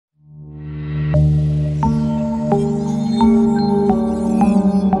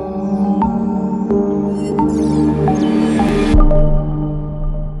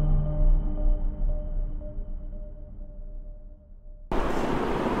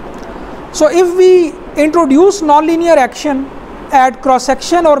So if we introduce nonlinear action at cross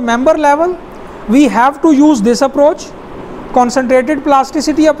section or member level, we have to use this approach, concentrated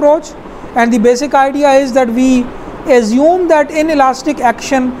plasticity approach. And the basic idea is that we assume that inelastic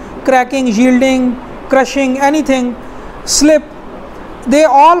action, cracking, yielding, crushing, anything, slip, they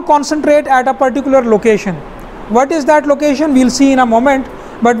all concentrate at a particular location. What is that location? We'll see in a moment,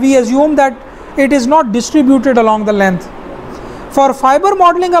 but we assume that it is not distributed along the length. For fiber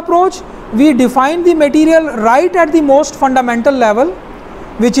modeling approach, we define the material right at the most fundamental level,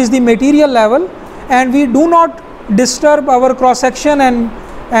 which is the material level, and we do not disturb our cross section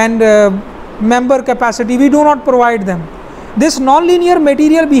and member capacity. We do not provide them. This nonlinear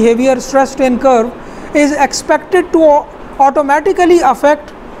material behavior stress strain curve is expected to automatically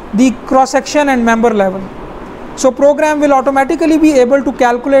affect the cross section and member level. So program will automatically be able to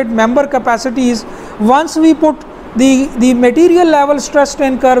calculate member capacities once we put the material level stress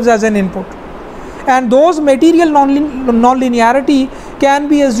strain curves as an input, and those material nonlinearity can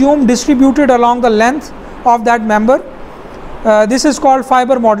be assumed distributed along the length of that member. This is called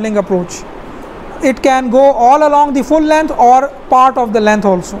fiber modeling approach. It can go all along the full length or part of the length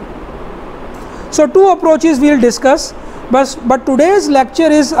also. So two approaches we will discuss, but today's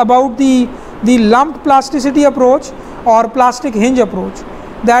lecture is about the lumped plasticity approach or plastic hinge approach.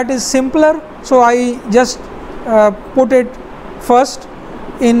 That is simpler, so I just put it first.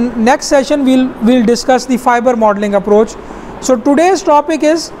 In next session we'll discuss the fiber modeling approach. So today's topic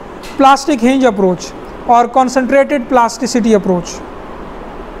is plastic hinge approach or concentrated plasticity approach.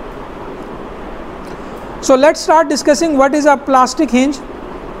 So let's start discussing what is a plastic hinge.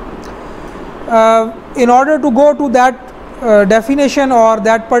 In order to go to that definition or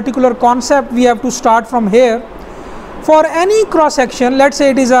that particular concept, we have to start from here. For any cross section, let's say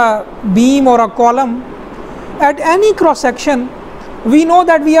it is a beam or a column, at any cross section we know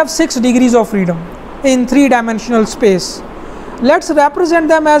that we have 6 degrees of freedom in 3-dimensional space. Let's represent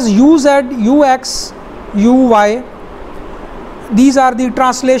them as uz, ux, uy. These are the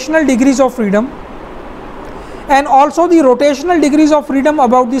translational degrees of freedom, and also the rotational degrees of freedom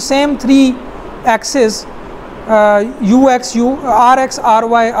about the same 3 axes, ux, rx,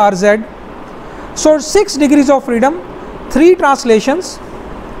 ry, rz. So 6 degrees of freedom, 3 translations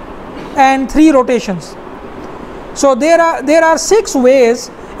and 3 rotations. So there are 6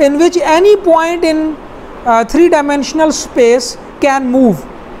 ways in which any point in 3-dimensional space can move.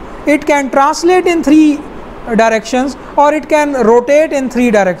 It can translate in 3 directions or it can rotate in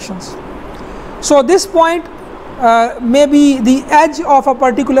 3 directions. So this point may be the edge of a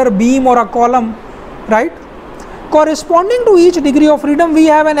particular beam or a column, right? Corresponding to each degree of freedom, we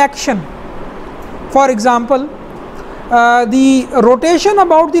have an action. For example, the rotation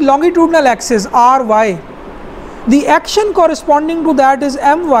about the longitudinal axis ry, the action corresponding to that is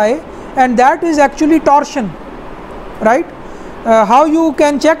my, and that is actually torsion, right? How you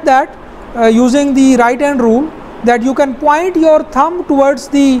can check that? Using the right hand rule, that you can point your thumb towards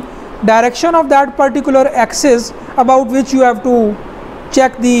the direction of that particular axis about which you have to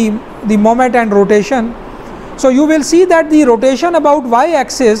check the moment and rotation. So you will see that the rotation about y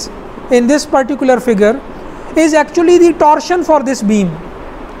axis in this particular figure is actually the torsion for this beam,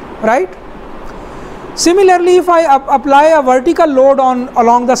 right? Similarly, if I apply a vertical load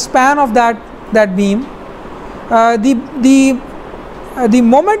along the span of that beam, the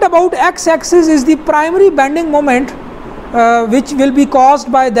moment about x axis is the primary bending moment which will be caused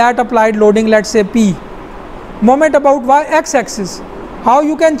by that applied loading, let's say P. Moment about x axis, how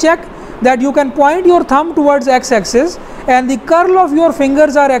you can check? That you can point your thumb towards x axis and the curl of your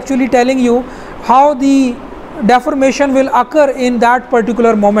fingers are actually telling you how the deformation will occur in that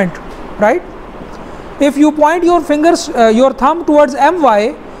particular moment, right? If you point your fingers, your thumb towards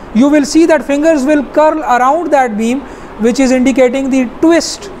my, you will see that fingers will curl around that beam, which is indicating the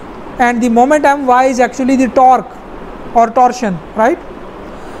twist, and the moment my is actually the torque or torsion, right?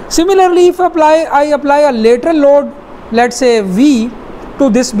 Similarly, if I apply a lateral load, let's say V,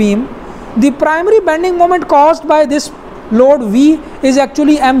 to this beam, the primary bending moment caused by this load V is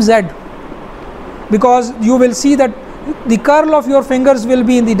actually mz, because you will see that the curl of your fingers will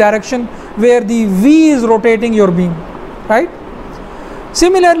be in the direction where the V is rotating your beam, right?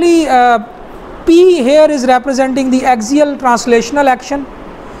 Similarly, P here is representing the axial translational action.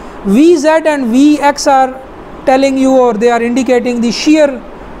 Vz and Vx are telling you, or they are indicating the shear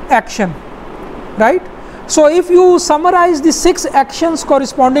action, right? So if you summarize the 6 actions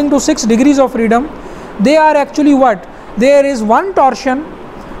corresponding to 6 degrees of freedom, they are actually what? There is 1 torsion,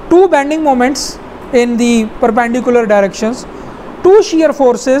 2 bending moments in the perpendicular directions, 2 shear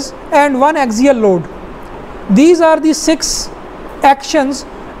forces and 1 axial load. These are the 6 actions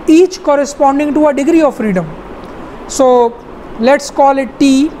each corresponding to a degree of freedom. So let's call it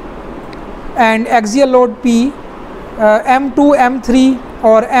T, and axial load P, M2, M3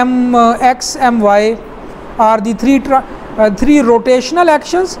 or Mx, My are the three rotational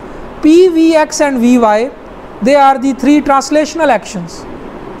actions. P, Vx and Vy, they are the three translational actions,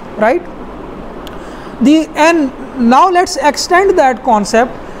 right? And now let's extend that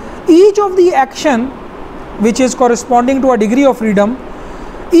concept. Each of the action which is corresponding to a degree of freedom,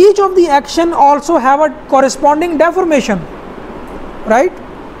 each of the action also have a corresponding deformation, right?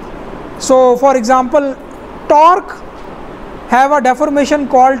 So for example, torque have a deformation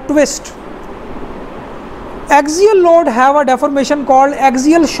called twist. Axial load have a deformation called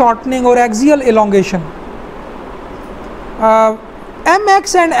axial shortening or axial elongation.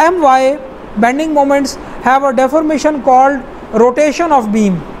 Mx and My bending moments have a deformation called rotation of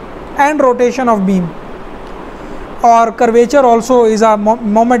beam and rotation of beam, or curvature also is a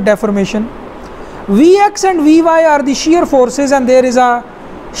moment deformation. Vx and Vy are the shear forces, and there is a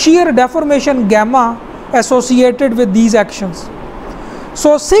shear deformation gamma associated with these actions.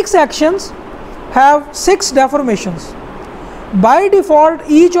 So 6 actions have 6 deformations. By default,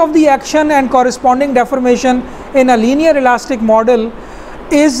 each of the action and corresponding deformation in a linear elastic model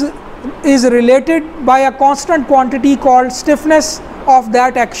is related by a constant quantity called stiffness of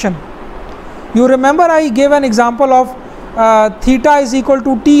that action. You remember I gave an example of theta is equal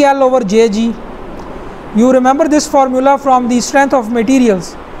to TL over Jg. You remember this formula from the strength of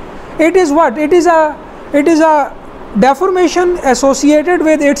materials. It is what? It is a deformation associated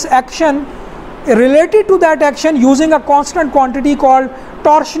with its action, related to that action using a constant quantity called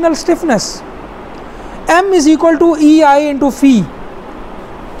torsional stiffness. M is equal to EI into phi.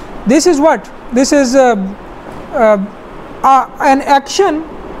 This is what? This is an action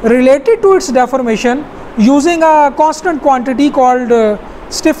related to its deformation using a constant quantity called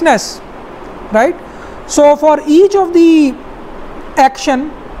stiffness, right? So for each of the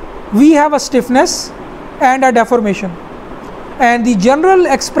action we have a stiffness and a deformation, and the general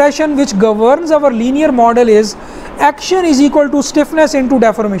expression which governs our linear model is action is equal to stiffness into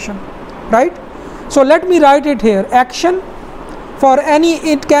deformation, right? So let me write it here. Action for any,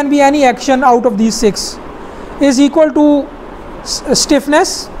 it can be any action out of these 6, is equal to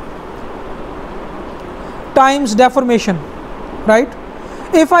stiffness times deformation, right?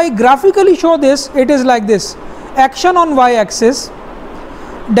 If I graphically show this, it is like this: action on y-axis,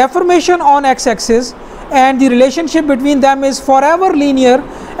 deformation on x-axis, and the relationship between them is forever linear,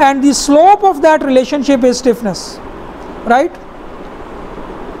 and the slope of that relationship is stiffness, right?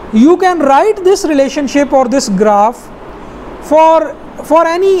 You can write this relationship or this graph for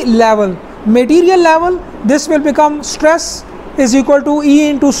any level. Material level, this will become stress is equal to E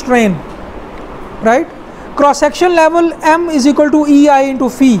into strain, right? Cross section level, M is equal to EI into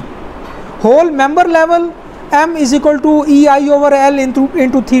phi. Whole member level, M is equal to EI over L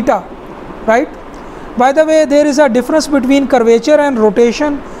into theta, right? By the way, there is a difference between curvature and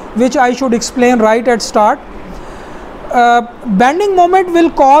rotation which I should explain right at start. Bending moment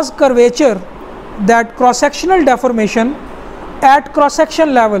will cause curvature, that cross sectional deformation at cross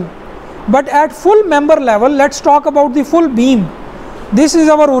section level, but at full member level, let's talk about the full beam. This is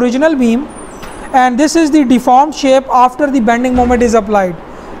our original beam, and this is the deformed shape after the bending moment is applied.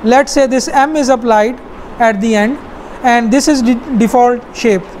 Let's say this M is applied at the end, and this is the default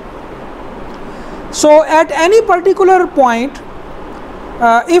shape. So at any particular point,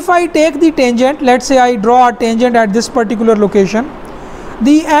 if I take the tangent, let's say I draw a tangent at this particular location,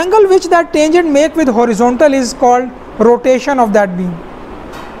 the angle which that tangent make with horizontal is called rotation of that beam.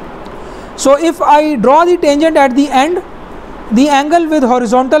 So if I draw the tangent at the end, the angle with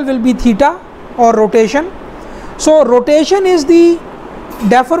horizontal will be theta or rotation. So rotation is the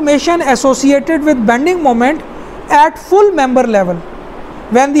deformation associated with bending moment at full member level,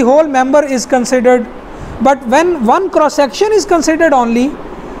 when the whole member is considered. But when one cross section is considered only,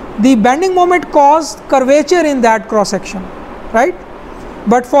 the bending moment caused curvature in that cross section, right?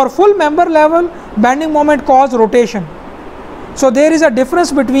 But for full member level, bending moment cause rotation. So there is a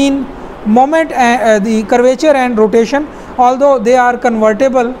difference between moment, the curvature and rotation. Although they are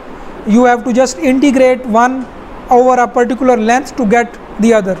convertible, you have to just integrate one over a particular length to get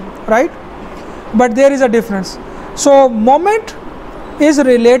the other, right? But there is a difference. So moment is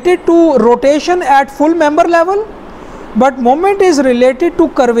related to rotation at full member level, but moment is related to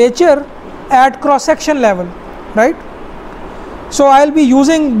curvature at cross section level, right? So I will be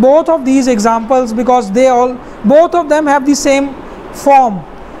using both of these examples because both of them have the same form.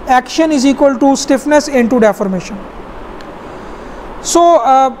 Action is equal to stiffness into deformation.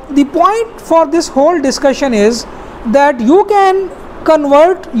 So the point for this whole discussion is that you can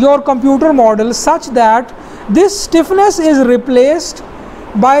convert your computer model such that this stiffness is replaced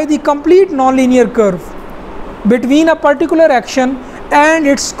by the complete nonlinear curve between a particular action and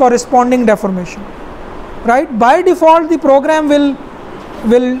its corresponding deformation, right? By default, the program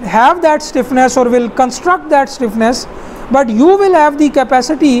will have that stiffness or will construct that stiffness, but you will have the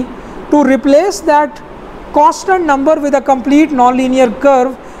capacity to replace that constant number with a complete nonlinear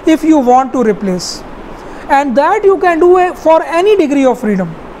curve if you want to replace, and that you can do for any degree of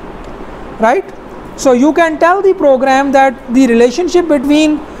freedom, right? So you can tell the program that the relationship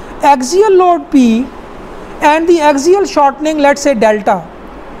between axial load P and the axial shortening, let's say delta,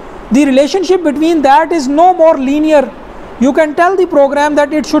 the relationship between that is no more linear. You can tell the program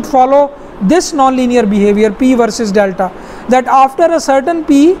that it should follow this nonlinear behavior, P versus delta, that after a certain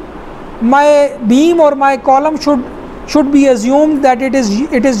P, my beam or my column should be assumed that it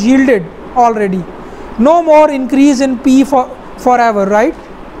is yielded already. No more increase in P forever, right?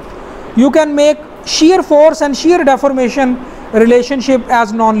 You can make shear force and shear deformation relationship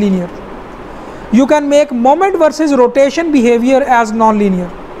as nonlinear. You can make moment versus rotation behavior as nonlinear,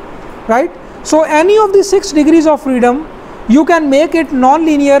 right? So any of the 6 degrees of freedom, you can make it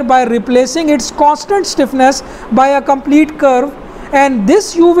nonlinear by replacing its constant stiffness by a complete curve, and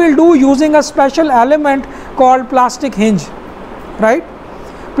this you will do using a special element called plastic hinge, right?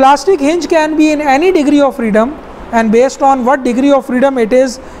 Plastic hinge can be in any degree of freedom, and based on what degree of freedom it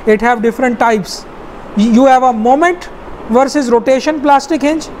is, it have different types. You have a moment versus rotation plastic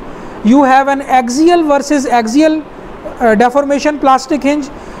hinge, you have an axial versus axial deformation plastic hinge,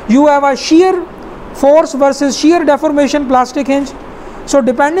 you have a shear force versus shear deformation plastic hinge. So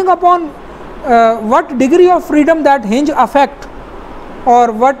depending upon what degree of freedom that hinge affect,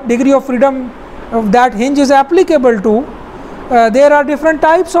 or what degree of freedom that hinge is applicable to, there are different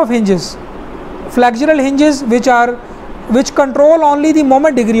types of hinges. Flexural hinges which control only the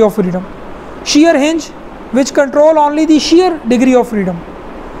moment degree of freedom, shear hinge which control only the shear degree of freedom,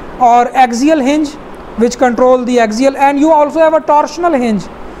 or axial hinge which control the axial, and you also have a torsional hinge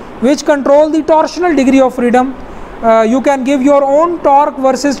which control the torsional degree of freedom. You can give your own torque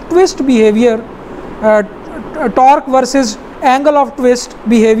versus twist behavior, torque versus angle of twist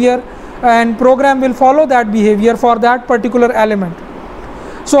behavior, and program will follow that behavior for that particular element.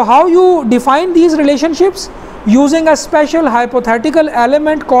 So how you define these relationships? Using a special hypothetical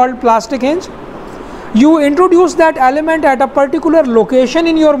element called plastic hinge. You introduce that element at a particular location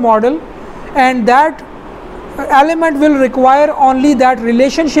in your model, and that element will require only that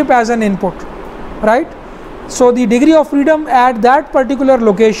relationship as an input, right? So the degree of freedom at that particular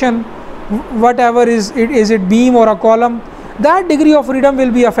location, whatever is it beam or a column, that degree of freedom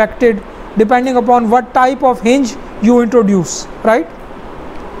will be affected depending upon what type of hinge you introduce, right?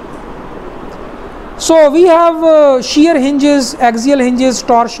 So we have shear hinges, axial hinges,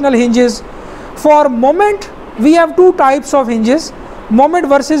 torsional hinges. For moment, we have 2 types of hinges: moment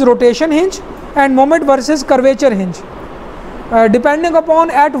versus rotation hinge and moment versus curvature hinge. Depending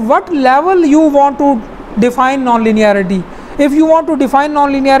upon at what level you want to define nonlinearity. If you want to define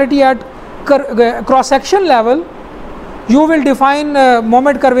nonlinearity at cross-section level, you will define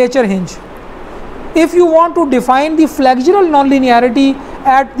moment curvature hinge. If you want to define the flexural nonlinearity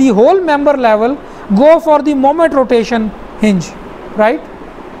at the whole member level, go for the moment rotation hinge, right?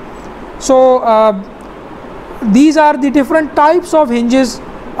 So these are the different types of hinges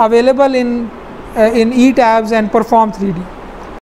available in ETABS and Perform 3D.